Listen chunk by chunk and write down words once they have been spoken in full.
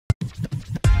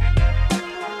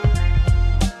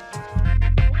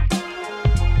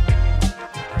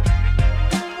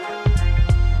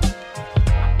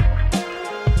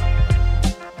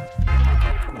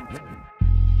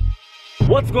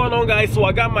What's going on, guys? So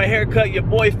I got my hair cut. Your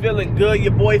boy feeling good,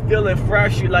 your boy feeling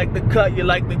fresh. You like the cut, you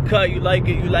like the cut, you like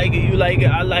it, you like it, you like it,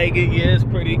 I like it. Yeah, it's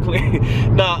pretty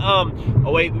clean. Nah,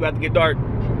 oh wait, we about to get dark.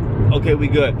 Okay, we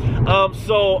good.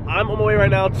 So I'm on my way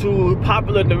right now to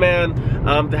popular demand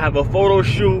to have a photo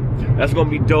shoot. That's gonna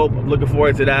be dope. I'm looking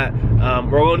forward to that.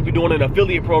 We're going to be doing an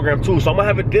affiliate program too, so I'm gonna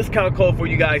have a discount code for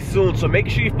you guys soon. So make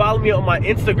sure you follow me on my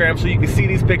Instagram so you can see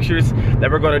these pictures that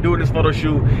we're gonna do in this photo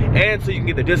shoot, and so you can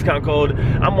get the discount code.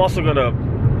 I'm also gonna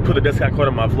put a discount code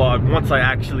on my vlog once I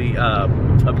actually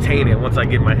obtain it. Once I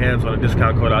get my hands on a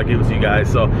discount code, I'll give it to you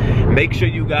guys. So make sure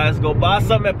you guys go buy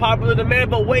something at popular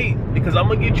demand, but wait, because I'm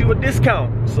gonna get you a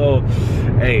discount. So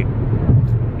hey,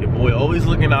 your boy always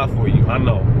looking out for you. I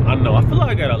know. I feel like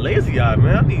I got a lazy eye,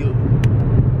 man.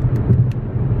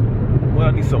 I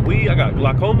need some weed. I got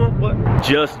glaucoma. What?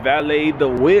 Just valet the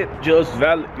whip. Just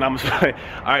valet. No, I'm just playing.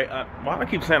 All right. Why do I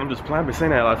keep saying I'm just playing? I've been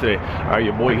saying that a lot today. All right,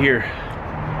 your boy here.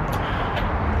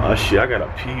 Oh shit, I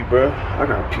gotta pee, bro. I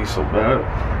gotta pee so bad.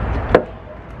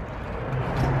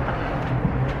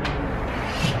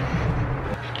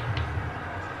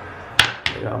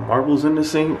 They got marbles in the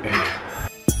sink.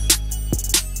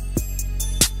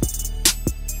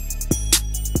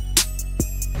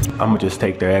 I'm gonna just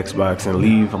take their Xbox and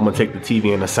leave. I'm gonna take the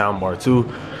TV and the soundbar too,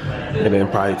 and then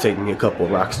probably take me a couple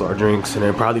of Rockstar drinks, and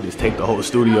then probably just take the whole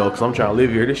studio, because I'm trying to live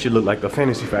here. This shit look like the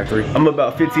Fantasy Factory. I'm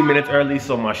about 15 minutes early,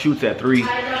 so my shoot's at 3.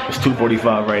 It's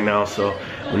 2:45 right now, so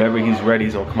whenever he's ready,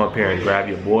 he's gonna come up here and grab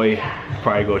your boy.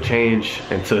 Probably go change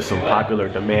into some popular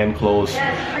demand clothes.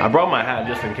 I brought my hat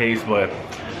just in case, but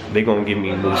they gonna give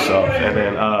me new stuff. And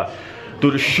then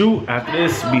do the shoot. After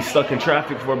this, be stuck in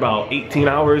traffic for about 18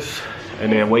 hours.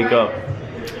 And then wake up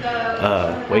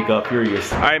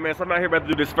furious. All right, man, so I'm out here about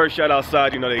to do this first shot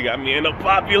outside. You know, they got me in the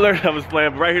popular. I was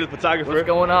playing, but right here, the photographer. What's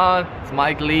going on? It's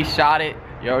Mike Lee, shot it.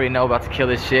 You already know, about to kill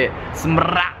this shit.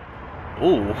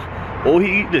 Ooh, oh,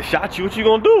 he just shot you. What you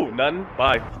gonna do? Nothing,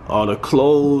 bye. All the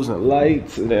clothes and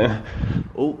lights, and then,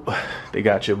 oh, they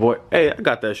got your boy. Hey, I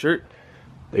got that shirt.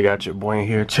 They got your boy in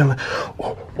here chilling.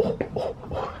 Oh.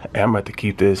 Hey, I'm about to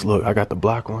keep this. Look, I got the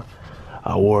black one.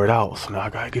 I wore it out, so now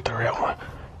I gotta get the red one.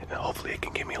 And then hopefully it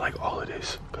can give me like all of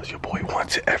this, because your boy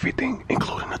wants everything,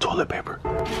 including the toilet paper.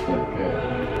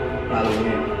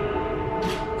 Halloween.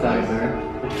 Sorry, man.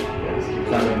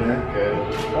 Sorry, man.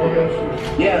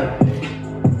 Good. Yeah.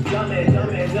 Jumpin',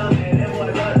 and what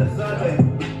about the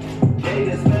something? They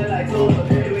just smell like 2 or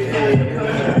 3 weeks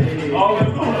after. Oh,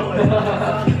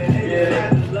 yeah.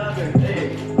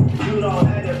 You don't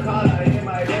have your collar in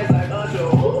my dress like Usher.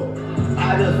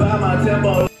 I just found my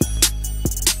tempo.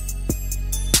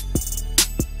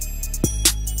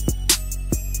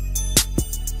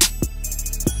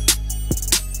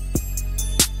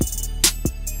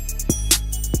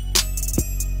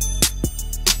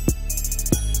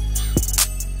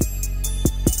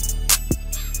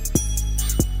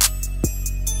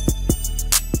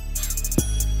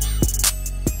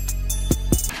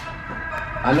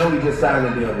 I know we just signed the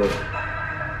deal, but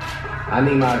I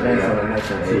need my advance on the next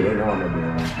one too. They know I'm gonna be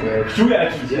on. Yeah. Shoot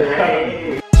at you.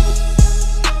 Yeah.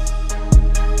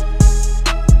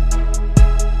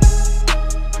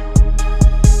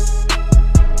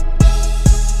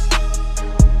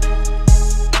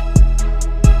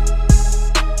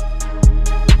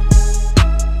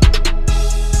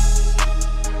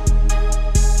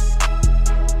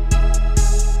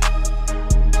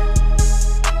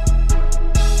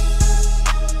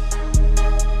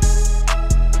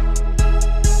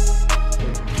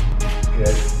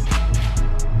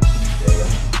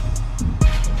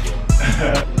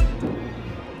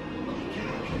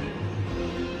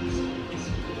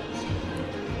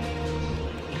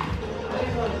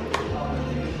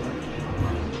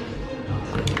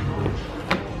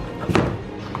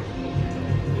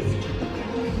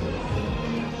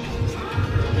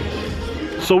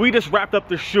 So we just wrapped up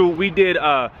the shoot. We did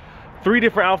 3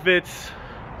 different outfits,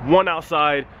 1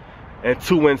 outside and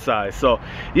 2 inside. So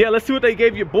yeah, let's see what they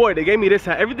gave your boy. They gave me this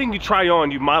hat. Everything you try on,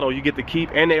 you model, you get to keep,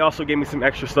 and they also gave me some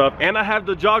extra stuff. And I have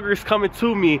the joggers coming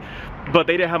to me, but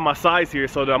they didn't have my size here,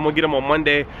 so I'm gonna get them on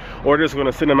Monday, or they're just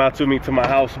gonna send them out to me to my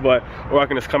house, or I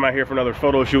can just come out here for another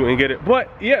photo shoot and get it. But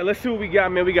yeah, let's see what we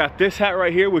got, man. We got this hat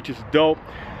right here, which is dope.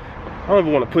 I don't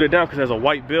even want to put it down because it has a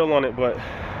white bill on it, but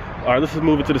all right, let's just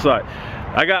move it to the side.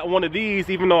 I got one of these,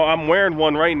 even though I'm wearing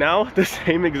one right now, the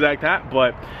same exact hat,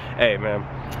 but hey, man,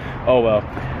 oh well.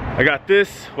 I got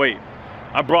this, wait,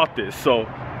 I brought this, so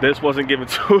This wasn't given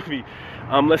to me.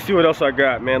 Let's see what else I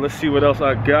got, man. Let's see what else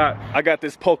I got. I got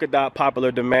this polka dot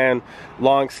popular demand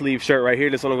long sleeve shirt right here.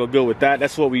 This one will go good with that.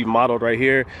 That's what we modeled right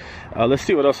here. Let's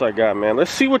see what else I got, man.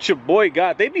 Let's see what your boy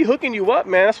got. They be hooking you up,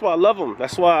 man. That's why I love them.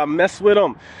 That's why I mess with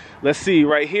them. Let's see.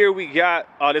 Right here we got,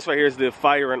 oh, this right here is the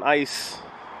Fire and Ice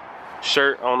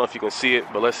shirt. I don't know if you can see it,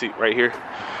 but let's see right here.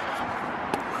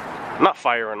 Not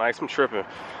Fire and Ice, I'm tripping.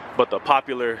 But the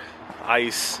popular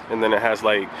ice, and then it has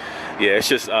like, yeah, it's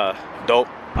just dope.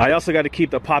 I also got to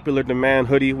keep the popular demand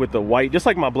hoodie with the white, just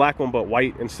like my black one, but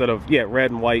white instead of, yeah,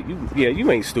 red and white. You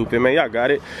ain't stupid, man. Y'all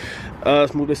got it.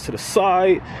 Let's move this to the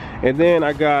side. And then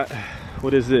I got,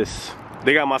 what is this?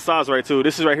 They got my size right too.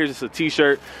 This is right here, just a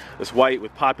t-shirt. It's white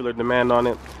with popular demand on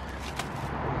it.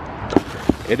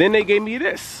 And then they gave me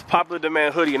this popular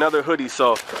demand hoodie, another hoodie.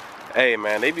 So hey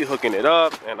man, they be hooking it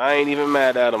up, and I ain't even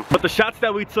mad at them. But the shots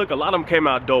that we took, a lot of them came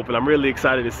out dope, and I'm really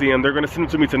excited to see them. They're gonna send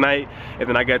them to me tonight, and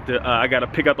then I gotta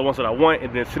pick out the ones that I want,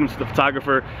 and then send them to the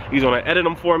photographer. He's gonna edit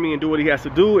them for me and do what he has to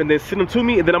do, and then send them to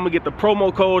me, and then I'm gonna get the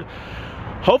promo code.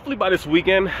 Hopefully by this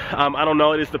weekend. I don't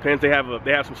know. It just depends. They have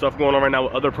some stuff going on right now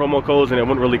with other promo codes, and it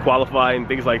wouldn't really qualify and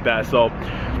things like that. So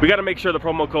we got to make sure the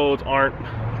promo codes aren't.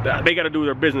 They got to do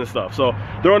their business stuff. So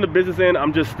they're on the business end.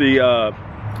 I'm just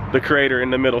the creator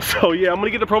in the middle. So yeah, I'm gonna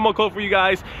get the promo code for you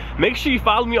guys. Make sure you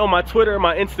follow me on my Twitter and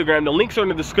my Instagram. The links are in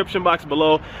the description box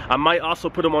below. I might also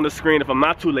put them on the screen if I'm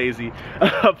not too lazy.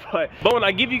 but when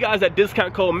I give you guys that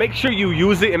discount code, make sure you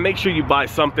use it and make sure you buy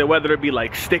something, whether it be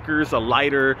like stickers, a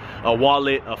lighter, a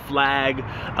wallet, a flag,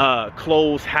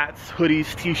 clothes, hats,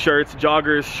 hoodies, t-shirts,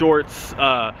 joggers, shorts,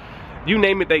 you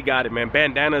name it, they got it, man.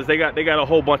 Bandanas, they got a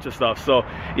whole bunch of stuff. So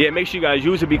yeah, make sure you guys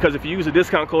use it, because if you use a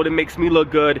discount code, it makes me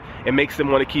look good. It makes them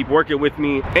want to keep working with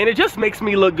me, and it just makes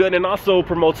me look good, and also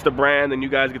promotes the brand, and you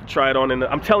guys get to try it on. And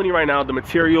I'm telling you right now, the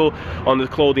material on this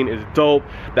clothing is dope.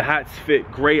 The hats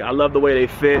fit great. I love the way they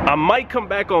fit. I might come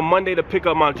back on Monday to pick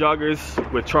up my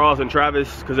joggers with Charles and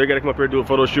Travis, because they're gonna come up here and do a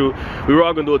photo shoot. We were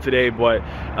all gonna do it today, but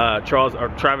Travis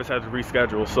has to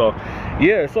reschedule. So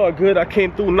yeah, it's all good. I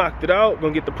came through, knocked it out.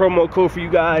 Gonna get the promo code for you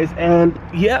guys, and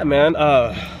yeah, man,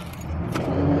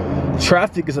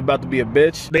 traffic is about to be a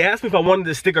bitch. They asked me if I wanted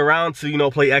to stick around to, you know,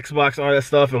 play Xbox and all that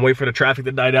stuff and wait for the traffic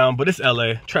to die down, but it's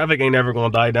LA. Traffic ain't never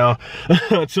gonna die down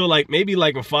until like maybe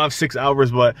like in 5-6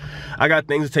 hours. But I got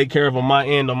things to take care of on my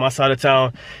end, on my side of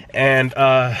town, and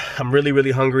I'm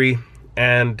really hungry.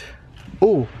 And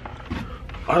oh,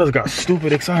 I just got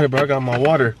stupid excited, bro. I got my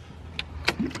water.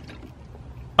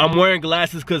 I'm wearing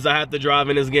glasses because I have to drive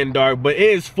and it's getting dark, but it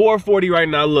is 4:40 right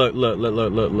now. Look,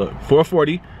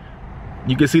 4:40.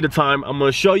 You can see the time. I'm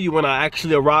gonna show you when I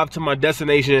actually arrive to my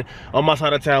destination on my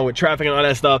side of town with traffic and all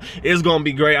that stuff. It's gonna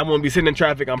be great. I'm gonna be sitting in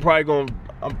traffic. I'm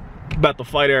about to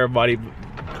fight everybody.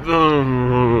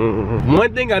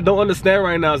 One thing I don't understand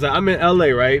right now is that I'm in LA,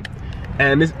 right?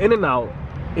 And this In-N-Out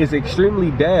is extremely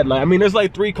dead. Like, I mean, there's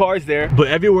like 3 cars there, but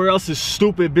everywhere else is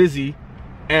stupid busy.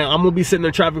 And I'm gonna be sitting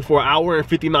in traffic for 1 hour and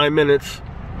 59 minutes.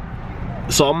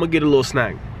 So I'm gonna get a little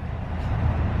snack,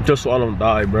 just so I don't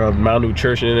die, bro.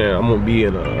 Malnutrition, and I'm gonna be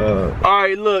in a all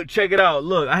right, look, check it out.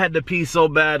 Look, I had to pee so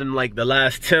bad in like the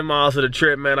last 10 miles of the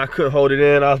trip, man. I couldn't hold it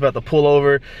in. I was about to pull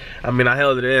over. I mean, I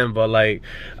held it in, but like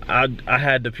I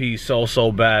had to pee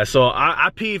so bad. So I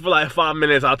peed for like 5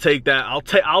 minutes. I'll take that.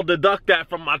 I'll deduct that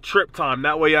from my trip time.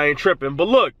 That way I ain't tripping. But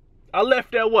look, I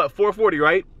left at what, 4:40,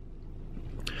 right?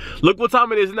 Look what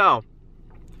time it is now.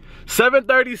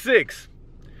 7:36.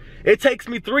 It takes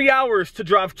me 3 hours to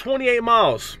drive 28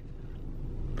 miles.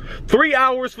 3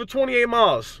 hours for 28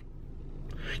 miles.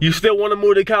 You still want to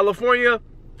move to California?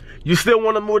 You still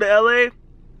want to move to LA?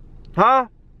 Huh?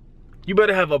 You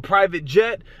better have a private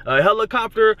jet, a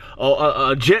helicopter,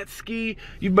 a jet ski.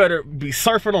 You better be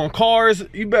surfing on cars.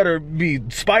 You better be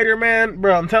Spider-Man.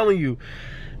 Bro, I'm telling you,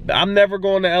 I'm never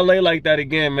going to LA like that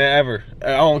again, man, ever.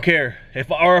 I don't care.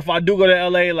 If I do go to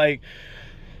LA, like,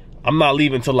 I'm not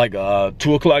leaving till like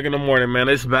 2 o'clock in the morning, man.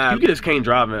 It's bad. You just can't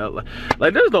drive, man.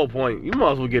 Like, there's no point. You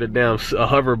might as well get a damn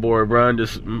hoverboard, bro, and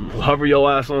just hover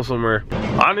your ass on somewhere.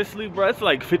 Honestly, bro, it's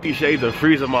like 50 shades of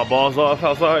freezing my balls off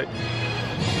outside.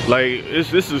 Like,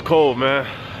 this is cold, man.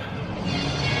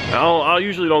 I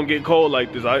usually don't get cold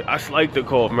like this. I like the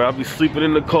cold, man. I'll be sleeping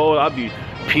in the cold. I'll be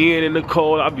peeing in the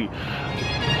cold. I'll be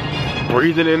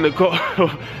breathing in the cold.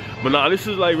 But nah, this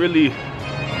is like really,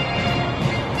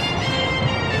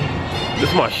 this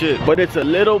is my shit. But it's a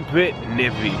little bit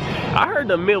nippy. I heard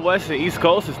the Midwest and East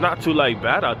Coast is not too like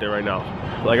bad out there right now.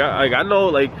 Like I know,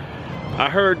 like, I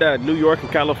heard that New York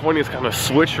and California is kind of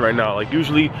switched right now. Like,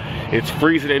 usually it's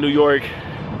freezing in New York,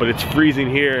 but it's freezing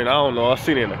here, and I don't know, I've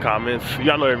seen it in the comments.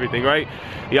 Y'all know everything, right?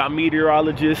 Y'all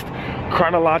meteorologist,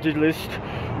 chronologist,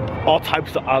 all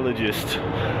types of ologists.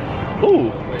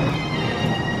 Ooh.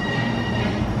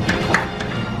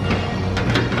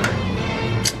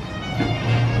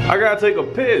 I gotta take a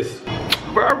piss.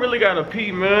 Bro, I really gotta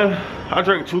pee, man. I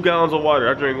drank 2 gallons of water.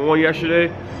 I drank 1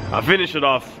 yesterday. I finished it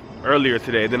off earlier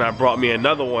today. Then I brought me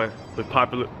another one with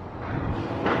popular.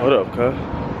 What up, cuz?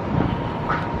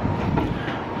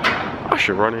 I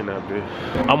should run in that bitch.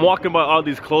 I'm walking by all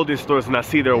these clothing stores and I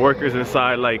see their workers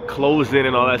inside like closing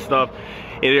and all that stuff.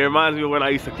 And it reminds me of when I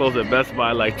used to close at Best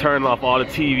Buy, like turning off all the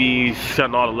TVs,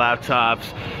 shutting all the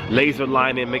laptops, laser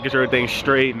lining, making sure everything's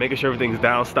straight, making sure everything's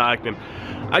downstocked. And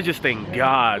I just thank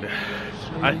God.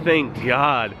 I thank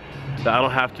God that I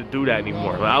don't have to do that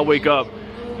anymore. Like, I wake up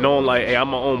knowing like, hey, I'm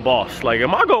my own boss. Like,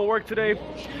 am I gonna work today?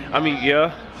 I mean,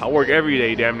 yeah, I work every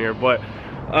day damn near, but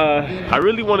I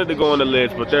really wanted to go on the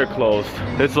lids, but they're closed.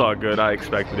 It's all good, I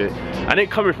expected it. I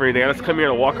didn't come here for anything. I just come here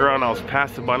to walk around. I was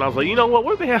passing by and I was like, you know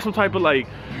what if they have some type of like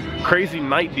crazy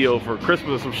night deal for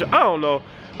Christmas or some shit? I don't know.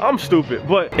 I'm stupid,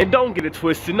 but, and don't get it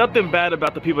twisted, nothing bad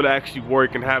about the people that actually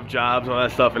work and have jobs and all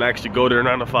that stuff and actually go to their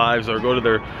 9-to-5s or go to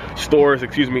their stores,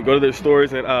 go to their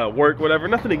stores and work, whatever.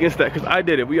 Nothing against that, because I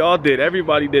did it. We all did.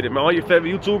 Everybody did it, man. All your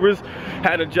favorite YouTubers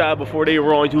had a job before they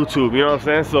were on YouTube, you know what I'm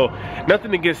saying? So,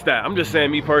 nothing against that. I'm just saying,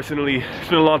 me personally, it's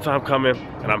been a long time coming,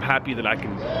 and I'm happy that I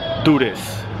can do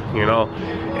this, you know?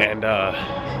 And,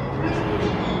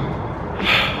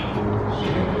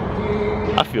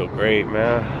 I feel great,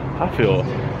 man. I feel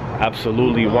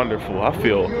absolutely wonderful. I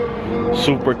feel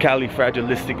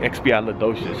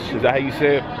supercalifragilisticexpialidocious. Is that how you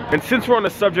say it? And since we're on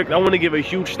the subject, I want to give a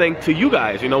huge thank to you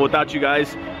guys. You know, without you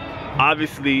guys,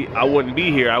 obviously I wouldn't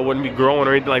be here. I wouldn't be growing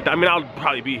or anything like that. I mean, I'll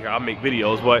probably be here. I'll make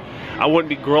videos, but I wouldn't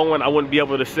be growing. I wouldn't be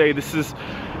able to say this is,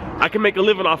 I can make a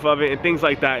living off of it and things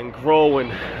like that, and grow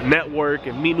and network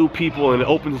and meet new people, and it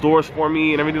opens doors for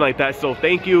me and everything like that. So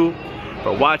thank you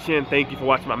for watching. Thank you for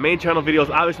watching my main channel videos.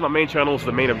 Obviously my main channel is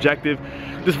the main objective.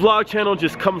 This vlog channel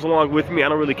just comes along with me. I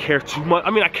don't really care too much.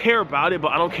 I mean, I care about it,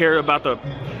 but I don't care about the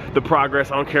progress.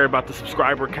 I don't care about the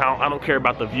subscriber count. I don't care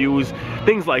about the views,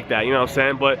 things like that, you know what I'm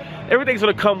saying? But everything's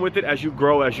gonna come with it as you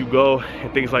grow, as you go,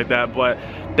 and things like that. But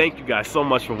thank you guys so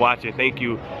much for watching. Thank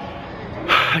you.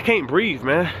 I can't breathe,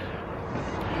 man.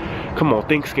 Come on,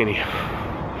 think skinny.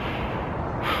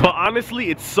 But honestly,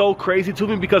 it's so crazy to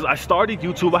me because I started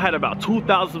YouTube, I had about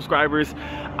 2,000 subscribers.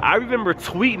 I remember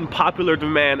tweeting popular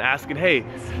demand asking, hey,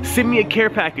 send me a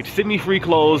care package, send me free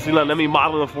clothes, you know, let me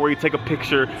model them for you, take a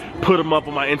picture, put them up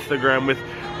on my Instagram with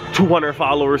 200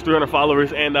 followers, 300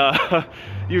 followers, and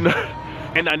you know,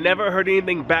 and I never heard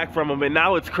anything back from them. And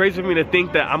now it's crazy for me to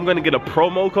think that I'm gonna get a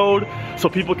promo code so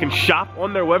people can shop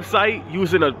on their website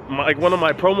using like one of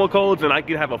my promo codes, and I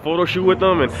can have a photo shoot with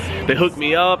them, and they hook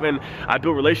me up, and I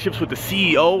build relationships with the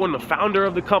CEO and the founder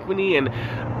of the company, and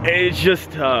it's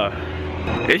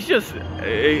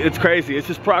crazy. It's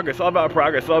just progress. It's all about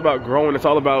progress. It's all about growing. It's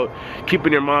all about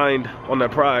keeping your mind on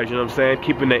that prize, you know what I'm saying?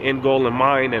 Keeping the end goal in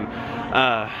mind. And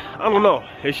I don't know.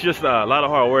 It's just a lot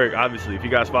of hard work, obviously. If you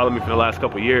guys follow me for the last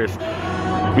couple of years,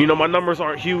 you know, my numbers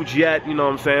aren't huge yet, you know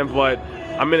what I'm saying? But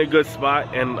I'm in a good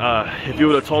spot. And if you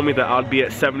would have told me that I'd be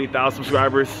at 70,000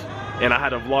 subscribers and I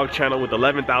had a vlog channel with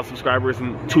 11,000 subscribers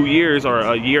in 2 years or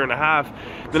a year and a half,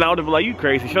 then I would have been like, you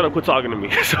crazy, shut up, quit talking to me.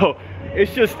 So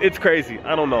it's crazy.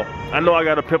 I don't know. I know I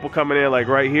got a pimple coming in like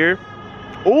right here.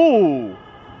 Ooh.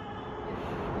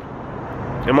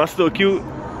 Am I still cute?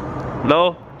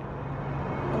 No?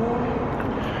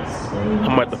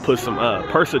 I might have to put some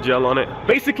Persa gel on it.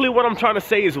 Basically what I'm trying to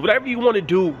say is whatever you want to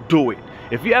do, do it.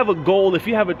 If you have a goal, if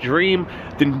you have a dream,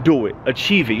 then do it.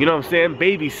 Achieve it. You know what I'm saying?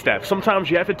 Baby steps. Sometimes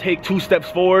you have to take 2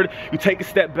 steps forward. You take a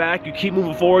step back. You keep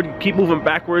moving forward. You keep moving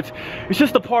backwards. It's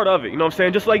just a part of it. You know what I'm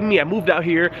saying? Just like me. I moved out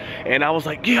here and I was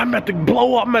like, yeah, I'm about to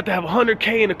blow up. I'm about to have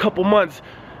 100K in a couple months.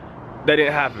 That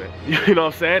didn't happen. You know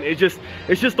what I'm saying? It's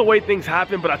just the way things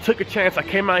happen. But I took a chance. I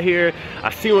came out here. I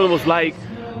see what it was like.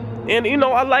 And you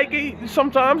know, I like it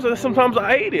sometimes. Sometimes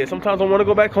I hate it. Sometimes I want to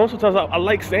go back home. Sometimes I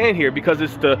like staying here because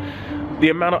it's the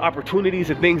amount of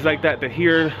opportunities and things like that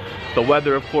here, the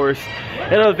weather, of course,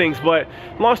 and other things. But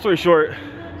long story short,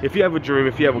 if you have a dream,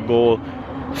 if you have a goal,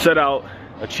 set out,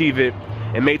 achieve it.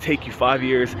 It may take you 5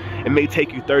 years, it may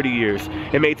take you 30 years,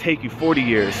 it may take you 40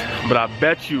 years, but I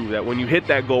bet you that when you hit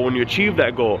that goal, when you achieve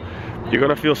that goal, you're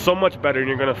gonna feel so much better, and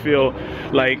you're gonna feel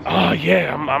like, oh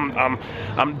yeah,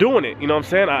 I'm doing it. You know what I'm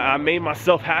saying? I made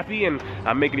myself happy, and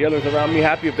I'm making the others around me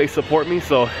happy if they support me.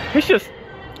 So it's just,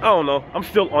 I don't know, I'm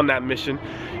still on that mission,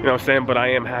 you know what I'm saying? But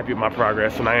I am happy with my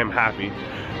progress, and I am happy.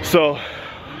 So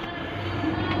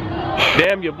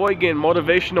Damn, your boy getting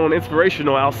motivational and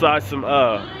inspirational outside some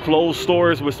closed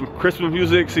stores with some Christmas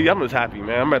music. See, I'm just happy,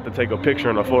 man. I'm about to take a picture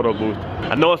in a photo booth.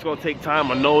 I know it's gonna take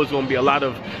time. I know it's gonna be a lot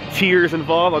of tears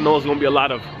involved. I know it's gonna be a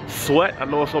lot of sweat. I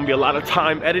know it's gonna be a lot of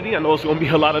time editing. I know it's gonna be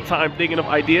a lot of time thinking of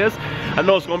ideas. I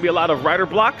know it's gonna be a lot of writer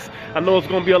blocks. I know it's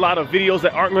gonna be a lot of videos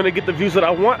that aren't gonna get the views that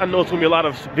I want. I know it's gonna be a lot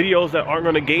of videos that aren't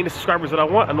gonna gain the subscribers that I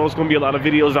want. I know it's gonna be a lot of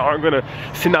videos that aren't gonna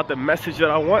send out the message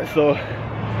that I want. So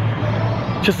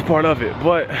just a part of it.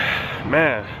 But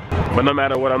man, but no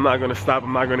matter what, I'm not gonna stop.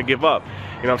 I'm not gonna give up.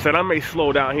 You know what I'm saying? I may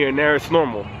slow down here and there, it's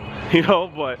normal, you know,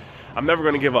 but I'm never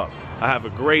gonna give up. I have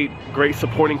a great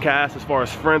supporting cast as far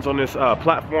as friends on this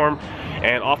platform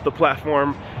and off the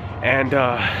platform. And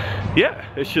yeah,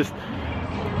 it's just,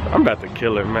 I'm about to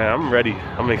kill it, man. I'm ready.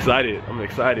 I'm excited. I'm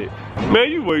excited.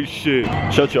 Man, you ain't shit.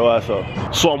 Shut your ass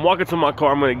up. So I'm walking to my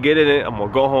car. I'm gonna get in it. I'm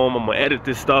gonna go home. I'm gonna edit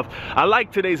this stuff. I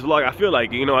like today's vlog. I feel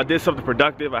like, you know, I did something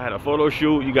productive. I had a photo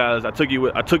shoot. You guys, I took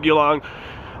you along.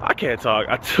 I can't talk.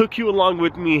 I took you along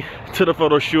with me to the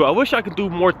photo shoot. I wish I could do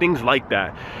more things like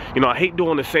that. You know, I hate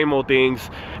doing the same old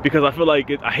things because I feel like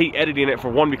I hate editing it, for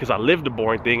one, because I lived the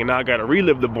boring thing and now I gotta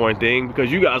relive the boring thing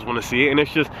because you guys want to see it, and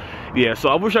it's just, yeah, so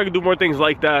I wish I could do more things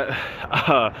like that.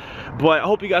 But I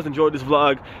hope you guys enjoyed this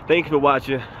vlog. Thank you for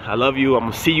watching. I love you. I'm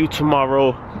gonna see you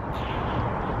tomorrow.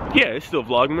 Yeah, it's still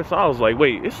vlogging. So I was like,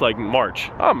 wait, it's like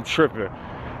March. I'm tripping.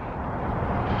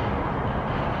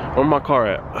 Where's my car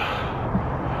at?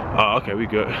 Oh, okay, we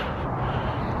good.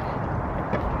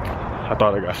 I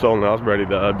thought I got stolen. I was ready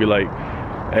to be like,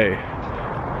 hey,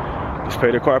 just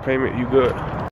pay the car payment, you good?